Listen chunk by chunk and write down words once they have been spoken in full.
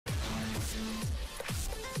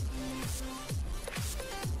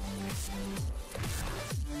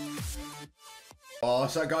Oh,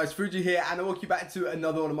 so guys, Fuji here, and I welcome you back to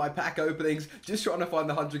another one of my pack openings. Just trying to find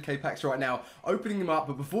the 100k packs right now, opening them up.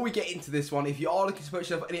 But before we get into this one, if you are looking to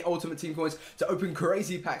purchase yourself any Ultimate Team coins to open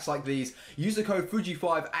crazy packs like these, use the code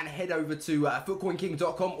Fuji5 and head over to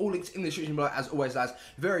footcoinking.com. All links in the description below, as always, lads.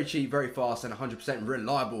 Very cheap, very fast, and 100%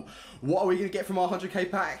 reliable. What are we going to get from our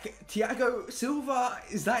 100k pack? Thiago Silva,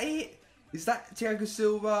 is that it? Is that Thiago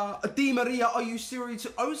Silva? Di Maria, are you serious?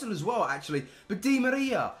 Ozil as well, actually. But Di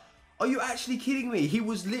Maria, are you actually kidding me? He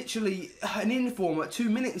was literally an inform 2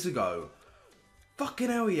 minutes ago. Fucking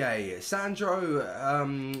hell, yeah. Sandro,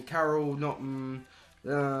 Carroll, not...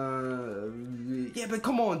 yeah, but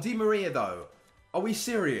come on, Di Maria, though. Are we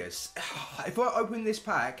serious? If I opened this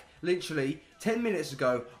pack, literally, 10 minutes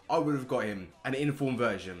ago, I would have got him. An inform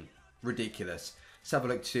version. Ridiculous. Let's have a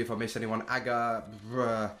look to see if I miss anyone. Aga,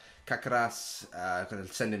 Kakaras, gonna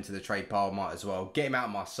send him to the trade pile, might as well. Get him out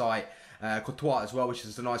of my sight. Courtois as well, which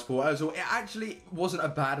is a nice ball. Ozil, it actually wasn't a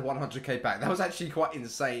bad 100k pack. That was actually quite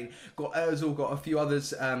insane. Got Ozil, got a few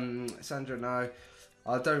others. Sandra, no.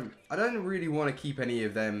 I don't really want to keep any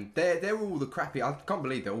of them. They're all the crappy. I can't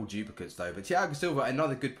believe they're all duplicates though. But Thiago Silva,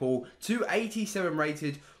 another good pull. 287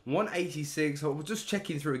 rated, 186. We'll just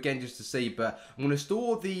checking through again just to see. But I'm going to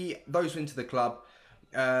store those into the club.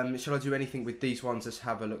 Shall I do anything with these ones? Let's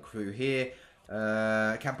have a look through here.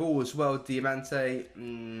 Kabul as well, Diamante,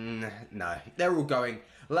 no, they're all going.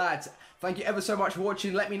 Lads, thank you ever so much for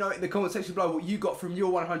watching. Let me know in the comment section below what you got from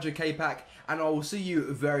your 100k pack, and I will see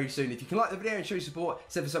you very soon. If you can like the video and show your support,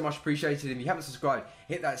 it's ever so much appreciated. If you haven't subscribed,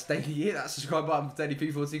 hit that subscribe button for daily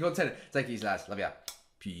P14 content. Take it easy, lads. Love ya.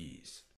 Peace.